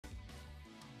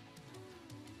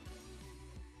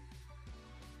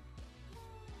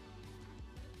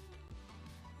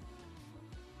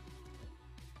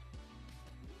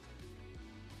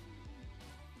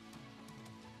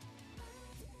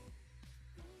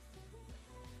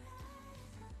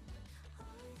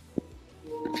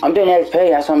I'm doing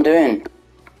XP, that's what I'm doing.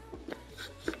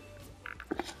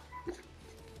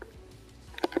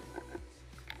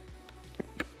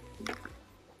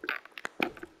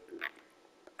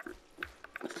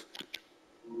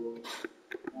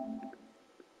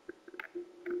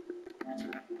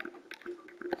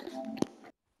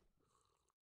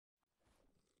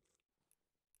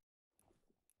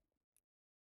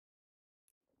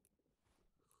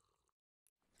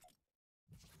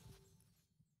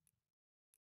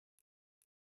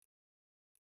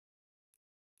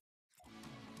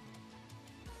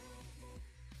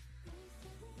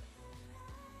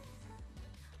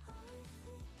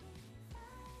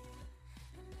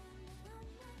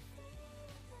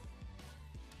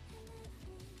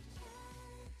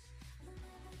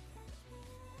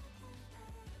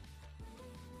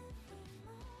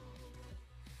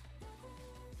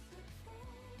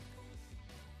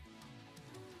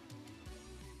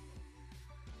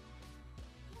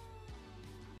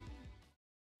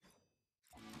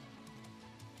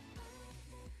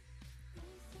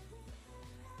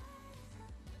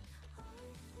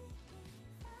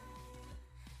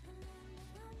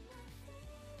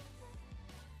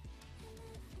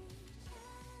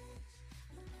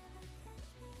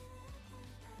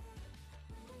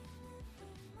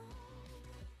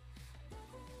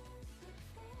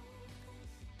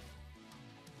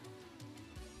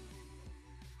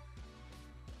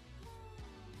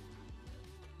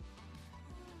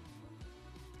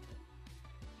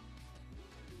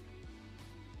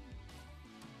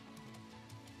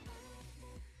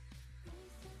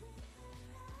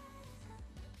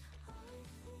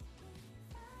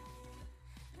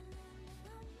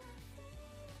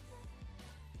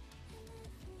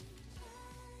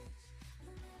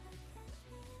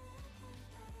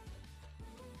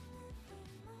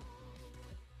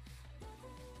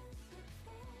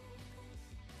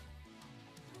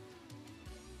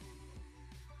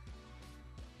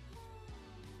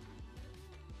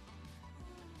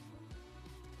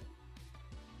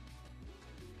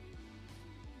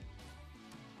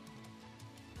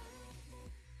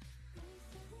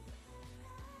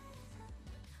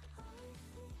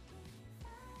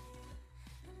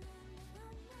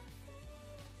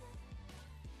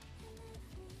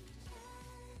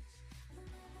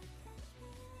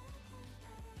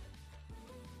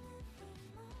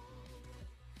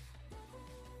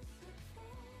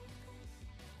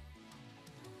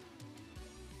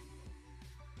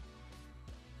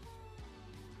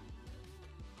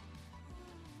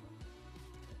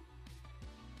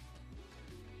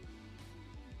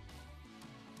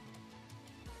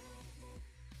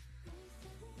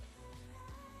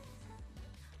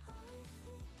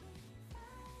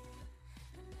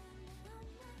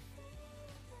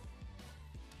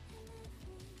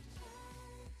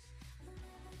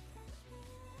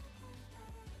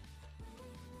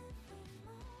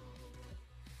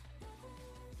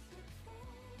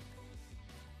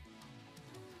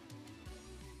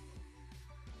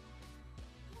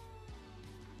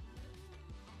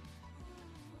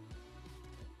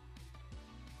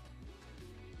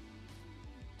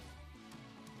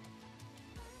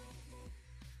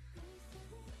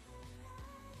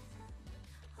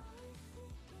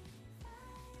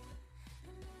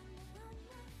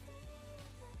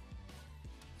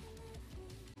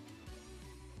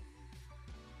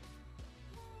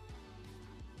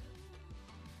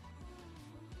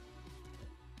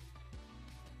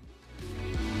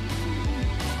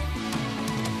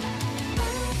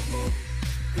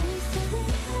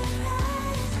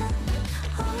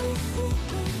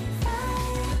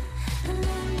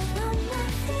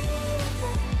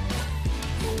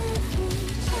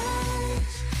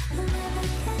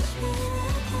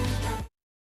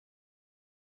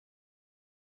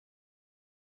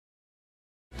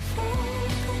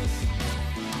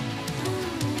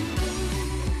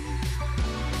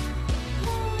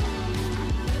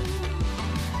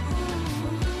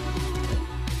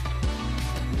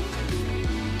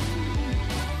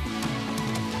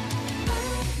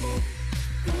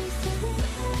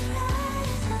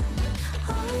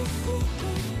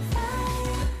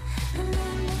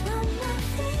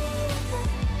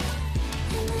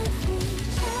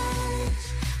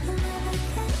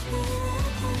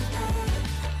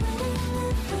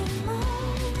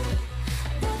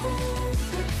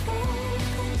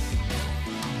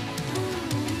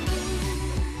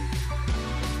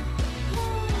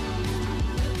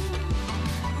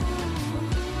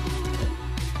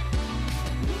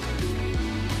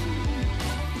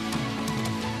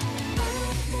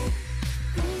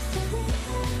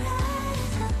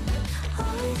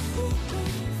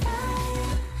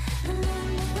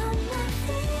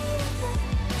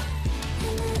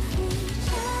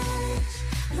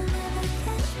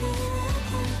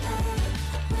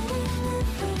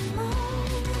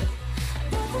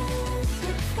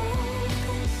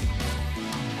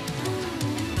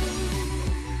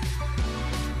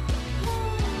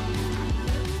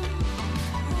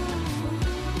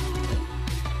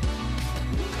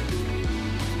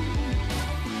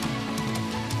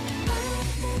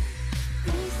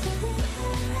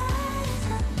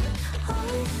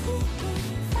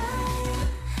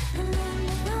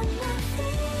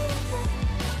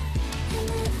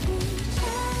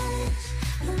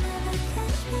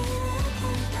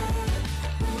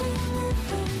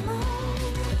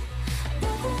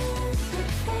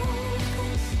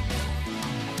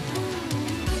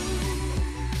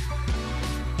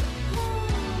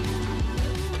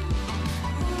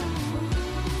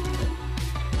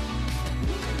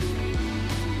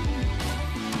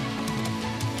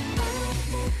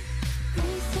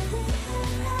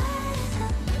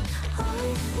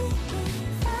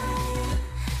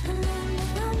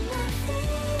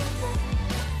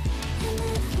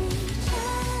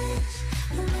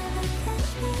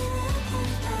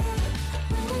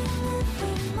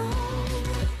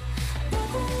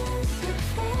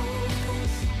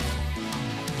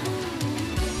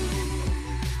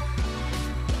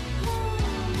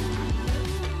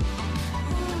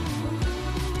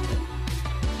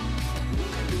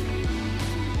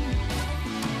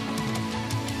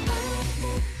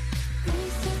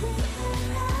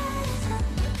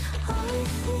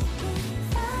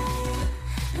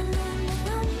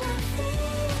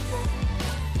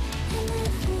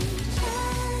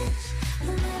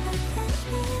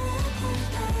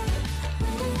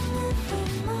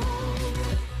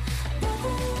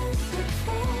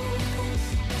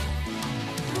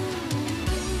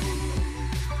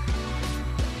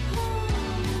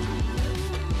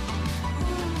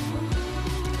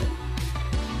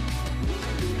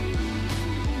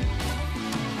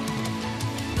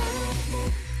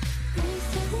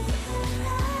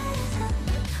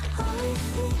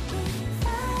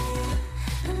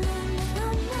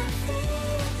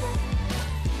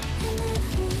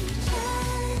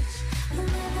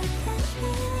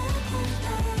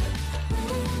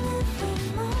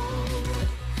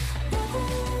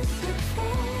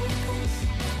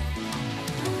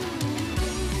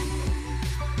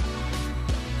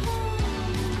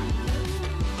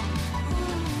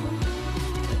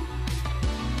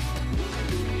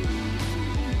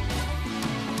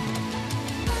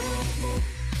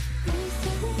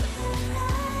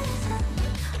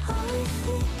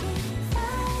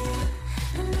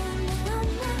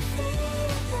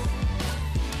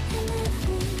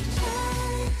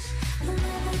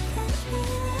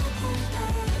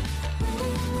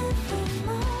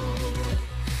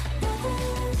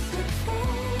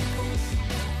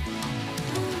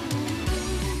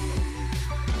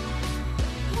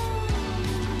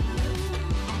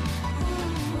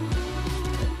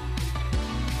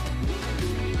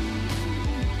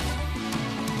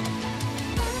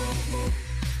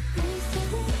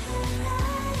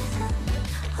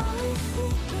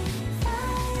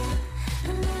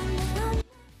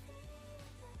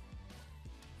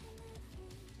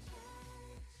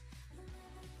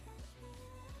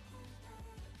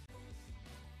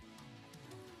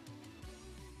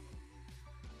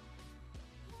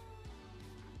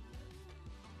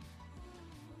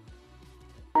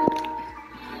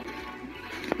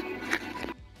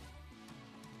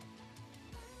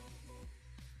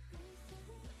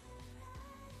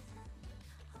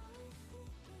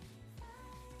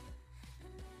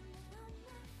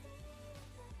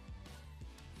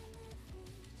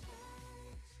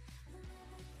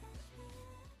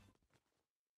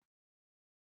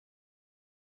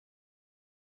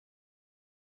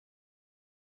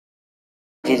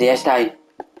 Did yesterday.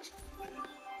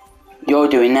 You're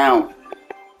doing now.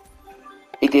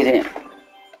 He did it. 4, 5,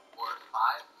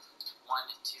 1,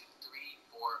 2, 3,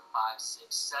 4, 5,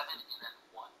 6, 7, and then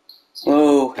 1.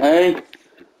 Whoa, hey.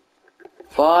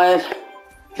 5.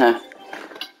 No.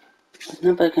 There's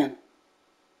no bacon.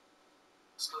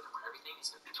 Let's go to where everything is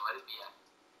going to let it be at.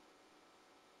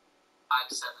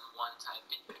 5, 7, 1, type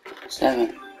in.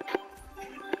 7.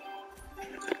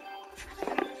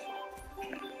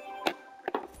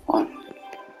 1.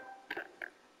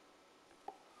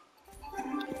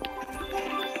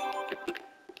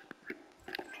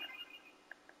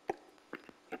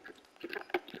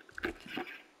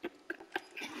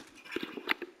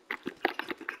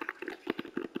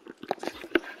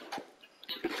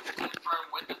 Confirm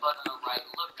with the button on the right,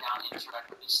 look down, interact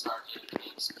with the start AFK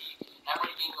XP. Now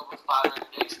we're getting over 500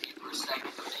 XP per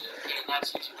second from AFK, and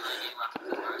that's usually when I get around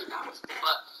 400 pounds.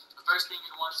 But the first thing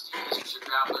you want to do is use your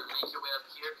grappler, make your way up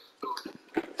here, go.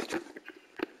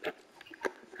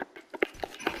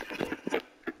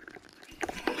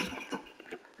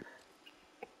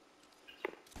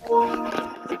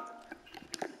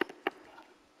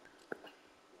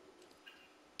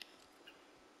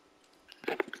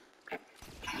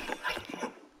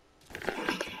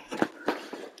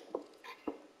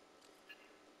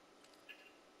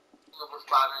 Over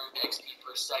 500 XP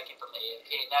per second from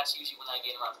AFK, and that's usually when I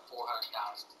get around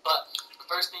 400,000. But the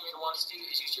first thing you're going to want to do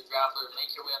is use your grappler and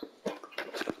make your way up.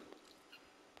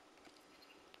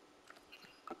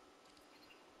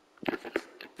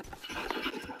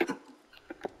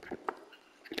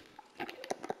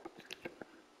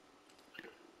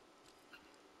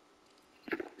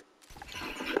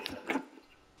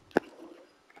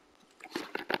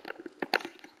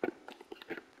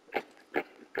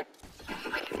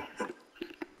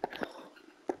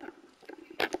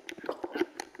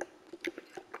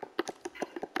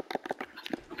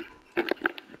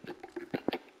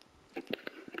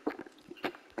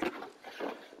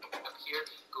 Here,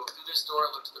 go through this door,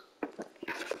 look to the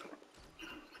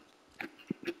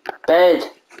Bed.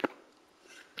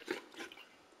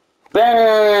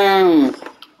 Boom.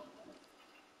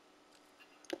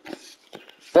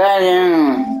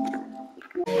 Boom.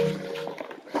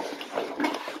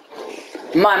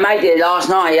 My mate did it last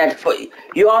night. He had to put,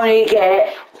 you only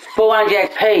get 400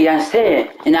 XP, that's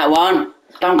it, in that one.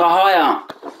 Don't go higher.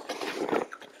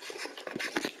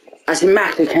 That's the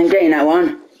max you can get in that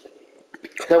one.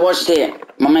 So I watched it.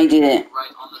 My mate did it. right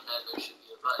on the bed, there should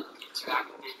be a button. Interact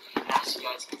with it. As you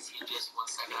guys can see in just 1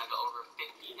 second, I got over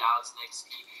 50,000 XP,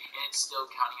 and it's still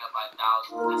counting up by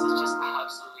thousands. This is just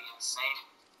absolutely insane.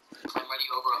 I'm already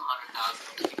over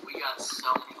 100,000 XP. We got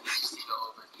so many glitches to go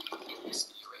over in this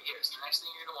video right here. So the next thing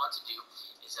you're going to want to do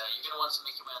is you're going to want to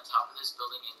make your way on top of this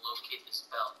building and locate this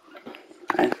bell.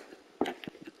 Okay.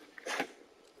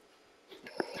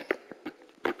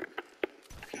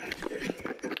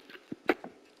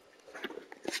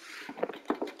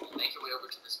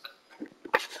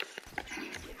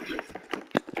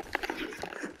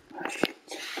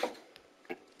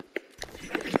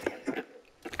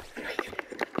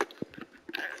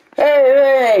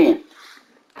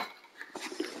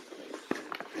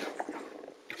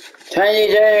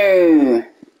 22.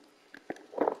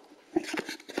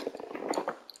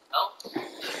 Oh, should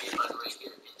be a button right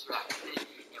here. Interact with it.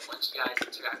 And once you guys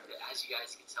interact with it, as you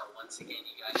guys can tell, once again,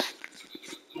 you guys should continue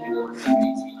getting even more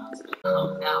XP on today.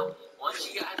 Now,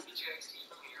 once you guys get your XP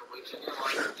from here, what you're going to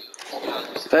want to do is you guys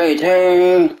are simply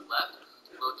 32. left,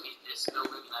 locate this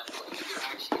building, and I believe you're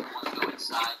actually going to want to go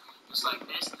inside just like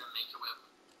this, and then make your way up.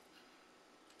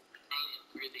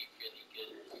 Really, really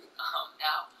good.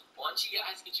 Now, once you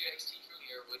guys get your XP from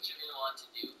here, what you're going to want to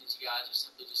do is you guys are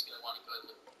simply just going to want to go to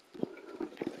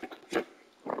the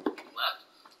left,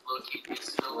 locate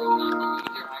this building, and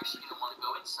then you're actually going to want to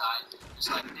go inside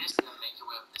just like this, and then make your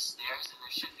way up the stairs, and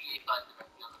there should be a button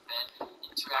directly on the bed.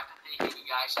 Interact with it, and you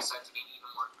guys should start to gain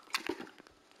even more.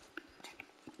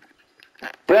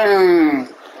 Boom.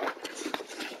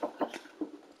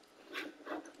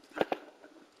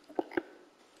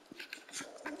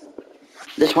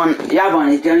 This one, the other one,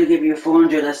 is only give you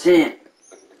 400, that's it.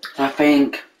 I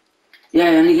think. Yeah,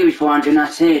 they only give you 400,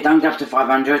 that's it. Don't get up to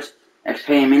 500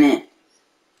 XP a minute.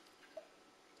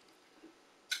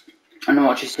 I know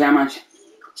what you see how much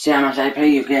AP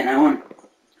you get that one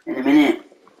in a minute.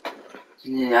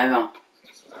 Yeah, over.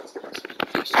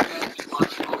 Make sure you guys keep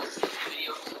watching all this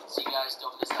video so you guys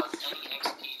don't miss out any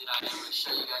XP that I ever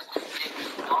show you guys every day.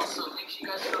 And also, make sure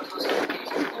you guys turn on post notifications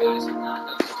if you guys have not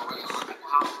done so already. A lot of people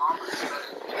have them on, but it's better.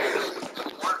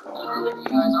 The earlier you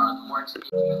guys are, the more XP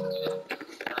you guys do that.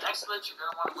 Now, the next glitch, you're going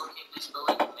to want to locate this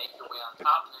building and make your way on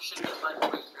top, and there should be a button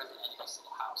right here at the end of this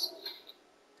little house.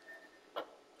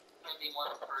 Being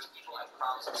one of the first people, I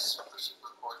promise it's super,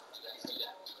 super important that you guys do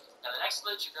that. Now, the next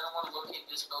glitch, you're going to want to locate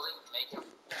this building and make your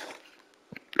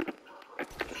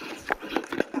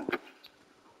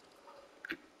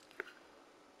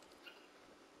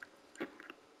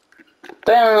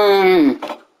Boom!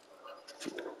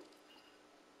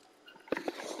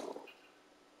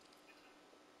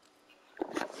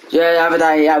 Yeah, the other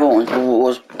day, the other one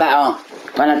was better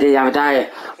when I did the other day.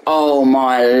 Oh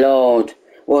my lord,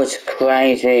 was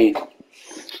crazy.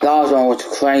 The last one was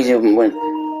crazy,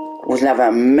 was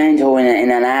level mental in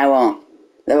an hour.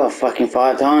 Level fucking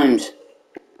 5 times.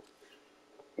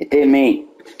 It did me.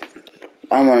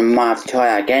 I might have to try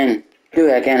that again. Do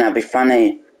it again, that'd be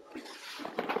funny.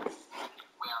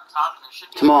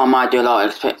 Tomorrow I might do a lot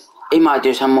of XP. He might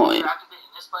do some more.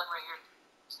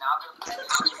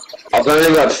 I've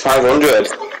only got 500.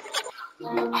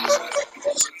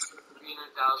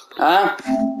 Huh?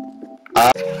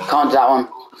 Can't do that one.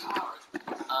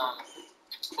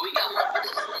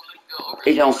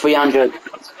 He's on 300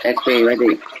 XP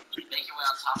ready.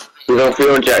 He's on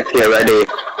 300 XP already.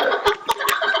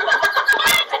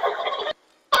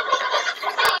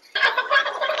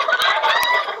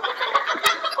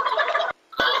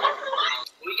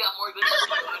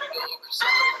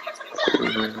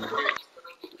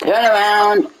 Turn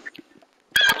around.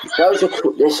 Go to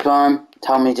this one.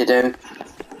 Tell me to do.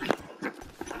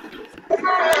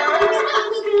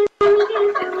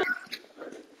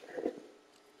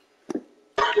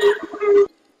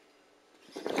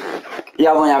 The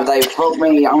other one, they told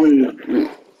me on.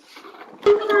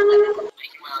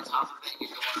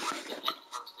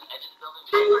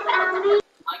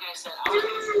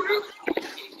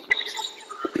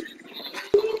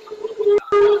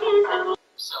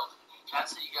 So,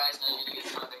 that's how you guys know you're going to get a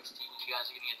ton of XP, and you guys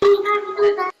are going to get a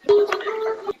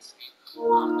ton of XP.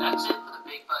 That's it for the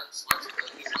big buttons. Let's go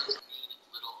to these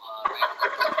little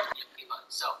big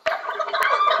buttons. So,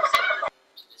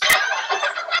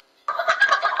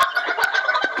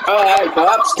 Alright, go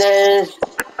upstairs.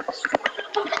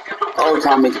 Oh, he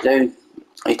told me to do.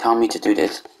 He told me to do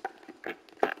this.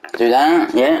 Do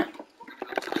that, yeah.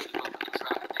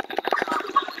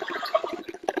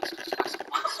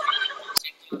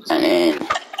 And then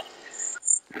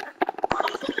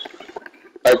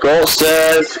I go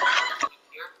upstairs.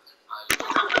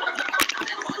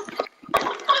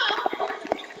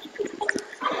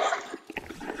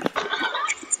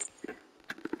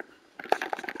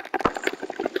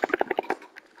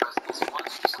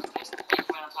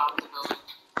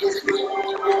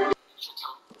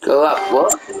 go up,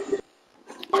 what?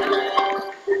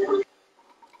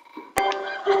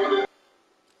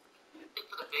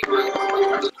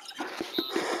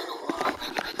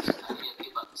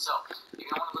 So, you're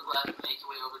going to want to look left and make your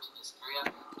way over to this area.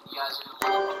 And you guys are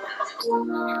going to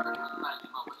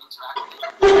want to interact with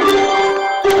it.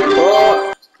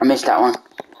 Oh, I missed that one. Same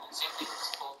thing with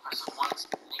this pole. Press it once.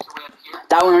 Make your way up here.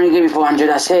 That one only gave me 400,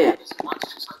 that's it. This once,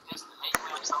 just like this. Then make your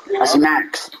way up top. That's your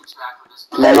max. Interact with this.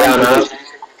 Yeah, I know. And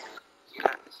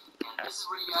this is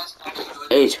where you guys can actually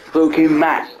go. It's fucking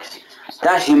max.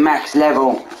 That's your max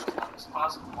level.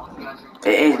 possible. Most of you guys are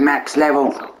It is max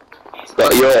level.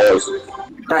 Not yours.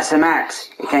 That's the max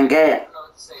you can get.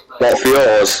 Not for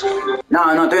yours. No,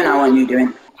 I'm not doing that one you're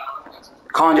doing.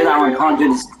 Can't do that one, can't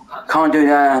do this. Can't do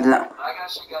the I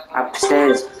got you guys.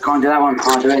 upstairs. Can't do that one,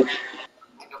 can't do it.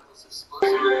 Pick up this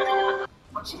explosive.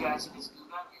 Once you guys see this glue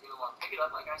gun, you're gonna want to pick it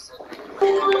up, like I said.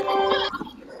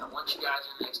 And once you guys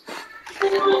are next.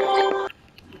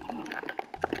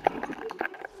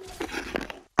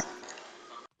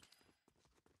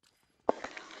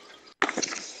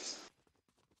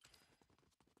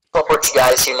 Support you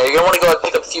guys here. Now you're gonna want to go ahead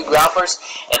and pick up a few grapplers,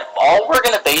 and all we're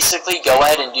gonna basically go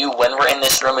ahead and do when we're in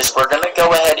this room is we're gonna go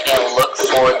ahead and look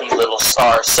for the little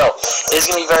stars. So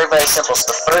it's gonna be very, very simple. So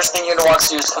the first thing you're gonna want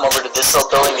to do is come over to this little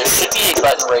building. There should be a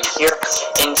button right here.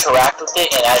 Interact with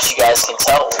it, and as you guys can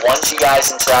tell, once you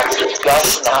guys interact with it, you guys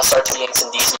should now start to gain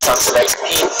some decent chunks of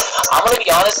XP. I'm gonna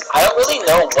be honest, I don't really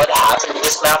know what happened to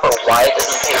this map or why it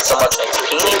doesn't pay so much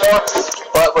XP anymore.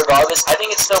 But regardless, I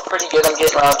think it's still pretty good. I'm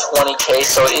getting around 20k,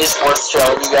 so it is worth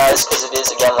showing you guys because it is,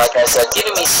 again, like I said,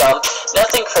 giving me some.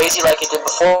 Nothing crazy like it did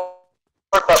before,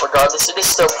 but regardless, it is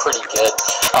still pretty good.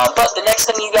 But the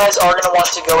next thing you guys are going to want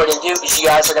to go ahead and do is you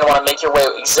guys are going to want to make your way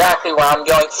exactly where I'm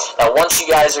going. Now, once you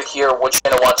guys are here, what you're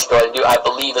going to want to go ahead and do, I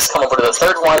believe, is come over to the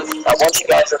third one. Now, once you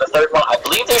guys are the third one, I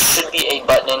believe there should be a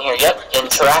button in here. Yep,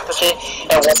 interact with it.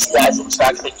 And once you guys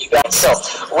interact with it, you guys, so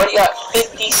we already got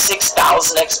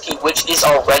 56,000 XP, which is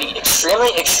already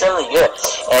extremely, extremely good.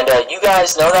 And you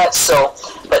guys know that, so...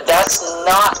 But that's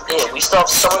not it. We still have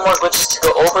so many more glitches to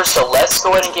go over, so let's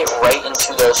go ahead and get right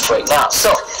into those right now. So,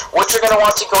 what you're going to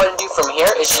want to go ahead and do from here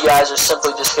is you guys are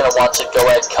simply just going to want to go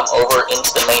ahead and come over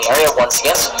into the main area once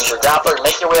again. So use your grappler,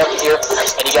 make your way up here,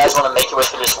 and you guys want to make your way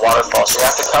through this waterfall. So you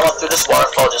have to come up through this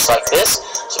waterfall just like this.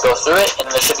 So go through it,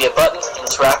 and there should be a button,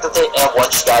 interact with it, and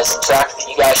once you guys interact with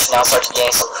it, you guys should now start to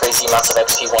gain some crazy amounts of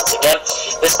XP once again.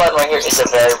 This button right here is a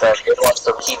very, very good one,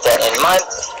 so keep that in mind.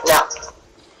 Now,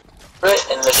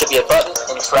 and there should be a button,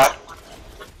 interact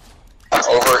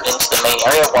over into the main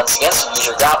area once again. So use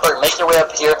your grappler, make your way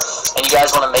up here, and you guys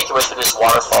want to make your way through this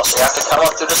waterfall. So you have to come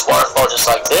up through this waterfall just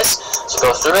like this. So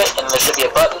go through it, and there should be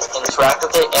a button, interact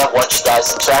with it, and once you guys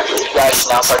interact with it, you guys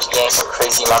should now start to gain some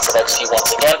crazy amounts of XP once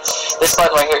again. This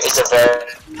button right here is a very,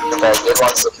 very good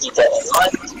one, so keep that in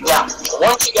mind. Now,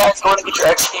 once you guys go and get your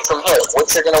XP from here,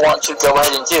 what you're going to want to go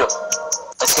ahead and do,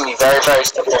 it's going to be very, very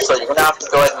simple. So you're going to have to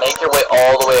go ahead and make your way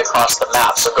all the way across the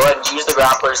map. So go ahead and use the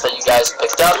grapplers that you guys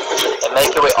picked up and make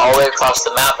your way all the way across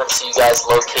the map until you guys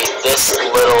locate this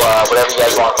little, whatever you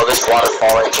guys want to call this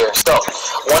waterfall right here. So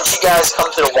once you guys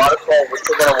come to the waterfall, what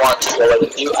you're going to want to go ahead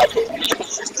and do, I believe,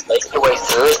 is just to make your way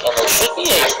through it. And there should be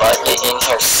a button in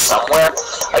here somewhere.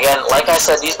 Again, like I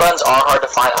said, these buttons are hard to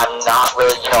find. I'm not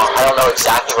really, I don't know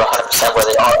exactly 100% where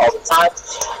they are all the time,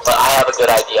 but I have a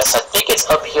good idea. So I think it's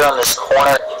up here on this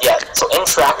corner. Yeah, so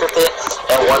interact with it,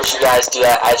 and once you guys do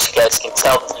that, as you guys can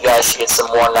tell, you guys should get some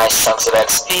more nice chunks of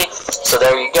XP. So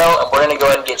there you go, and we're going to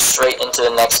go ahead and get straight into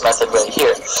the next method right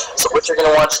here. So what you're going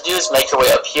to want to do is make your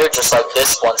way up here, just like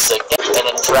this, once again,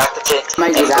 and interact with it,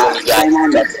 and boom, you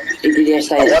guys. If you just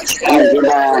say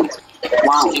that,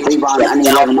 wow, we won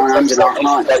only 11,900 last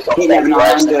night. Hit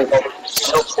 11,900.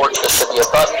 Middle torch, there should be a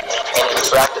button, and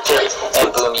interact with it,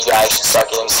 and boom, you guys should start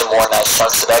getting some more nice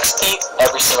chunks of XP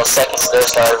every single second. So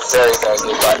there's a very, very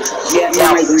good button. Yeah,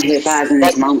 now, we're making hit 1,000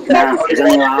 this month now. It's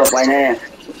only halfway there.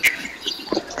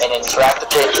 And interact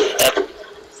with it, and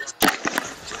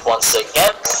once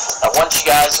again. Now once you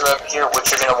guys are up here, what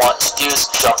you're going to want to do is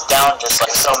jump down just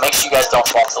like so. Make sure you guys don't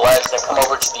fall off the ledge. Then come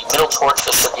over to the middle torch.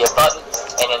 There should be a button,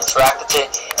 and interact with it,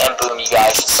 and boom, you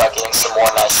guys should start getting some more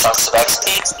nice chunks of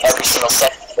XP every single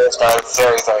second. There's a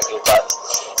very, very good button.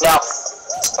 Now,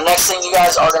 the next thing you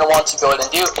guys are going to want to go ahead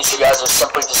and do is you guys are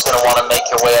simply just going to want to make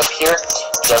your way up here,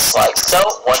 just like so.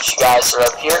 Once you guys are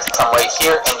up here, come right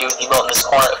here and do the emote in this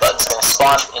corner. The button's going to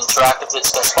spawn, interact with it,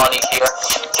 it's going to spawn you here.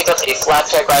 Pick up a flat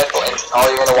tag rifle, and all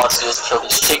you're going to want to do is kill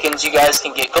these chickens. You guys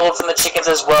can get gold from the chickens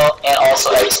as well, and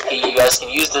also XP. You guys can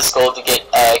use this gold to get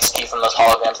XP from those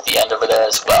holograms at the end over there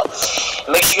as well.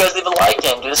 And make sure you guys leave a like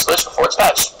and do this glitch before it's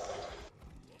patched.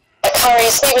 At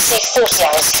Curry's, we receive 40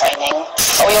 hours training,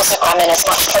 but we also cram in as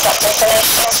much product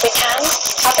information as we can.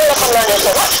 I feel like I'm learning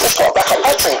so much. We've got Becco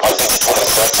Poultry waiting for the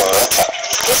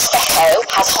This Becco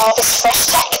has Harvest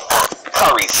Fresh Tech.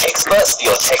 Curry's experts for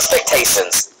your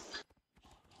expectations.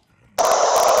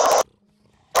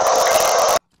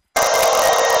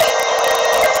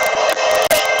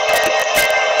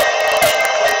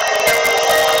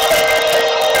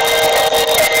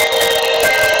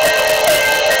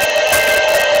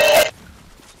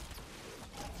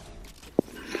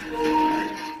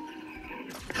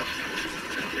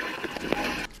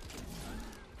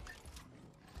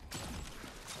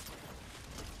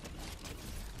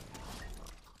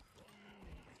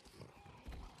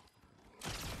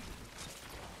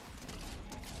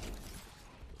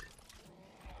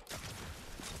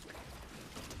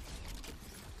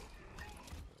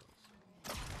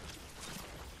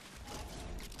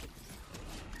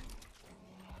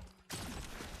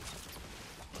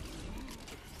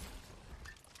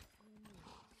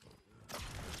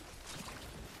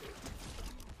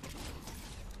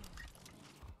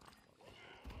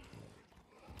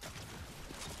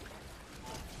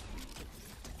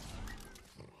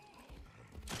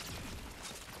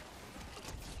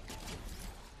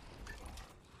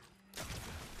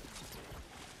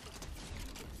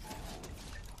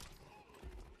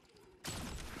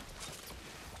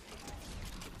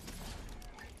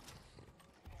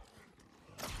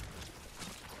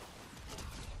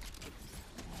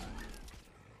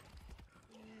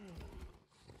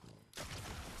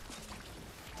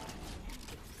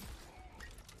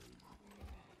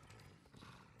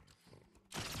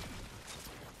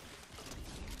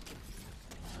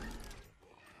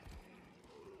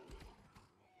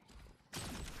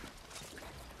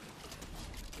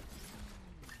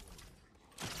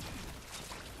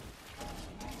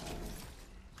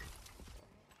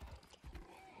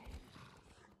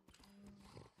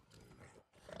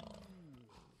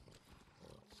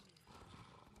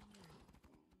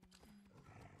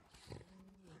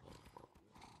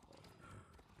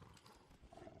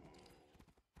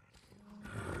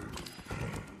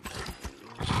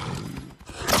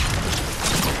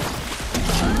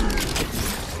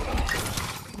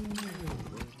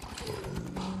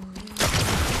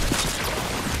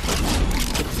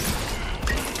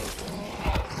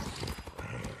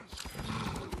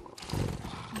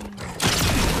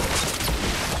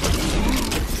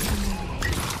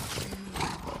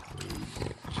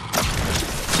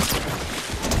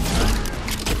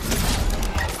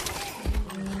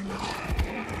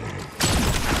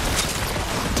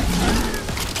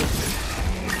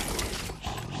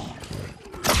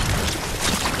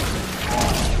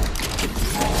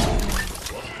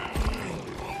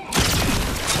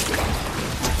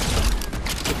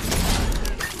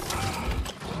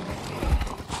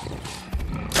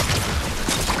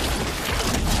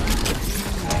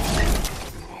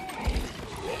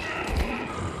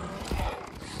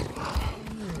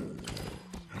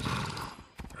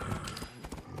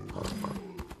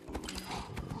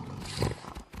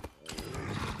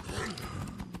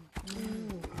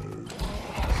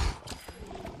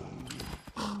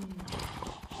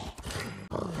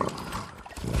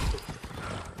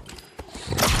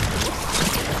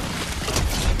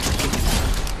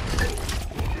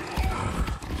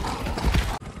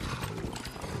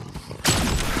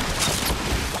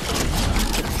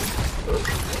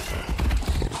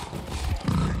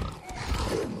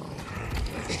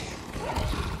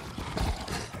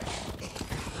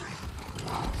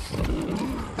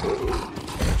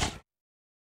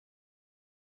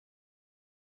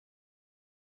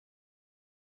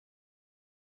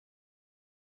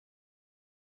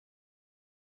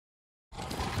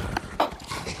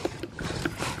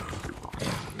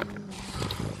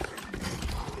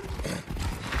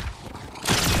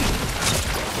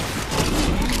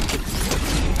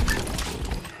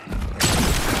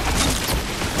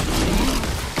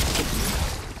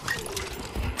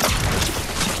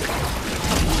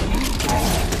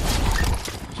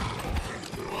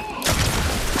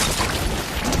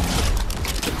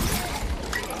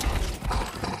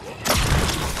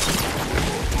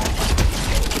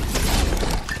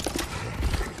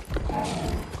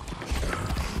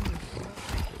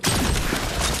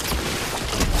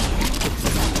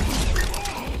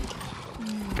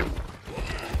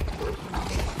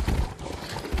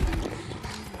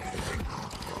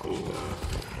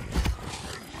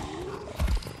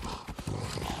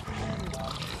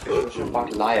 such a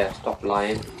fucking liar. Stop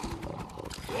lying.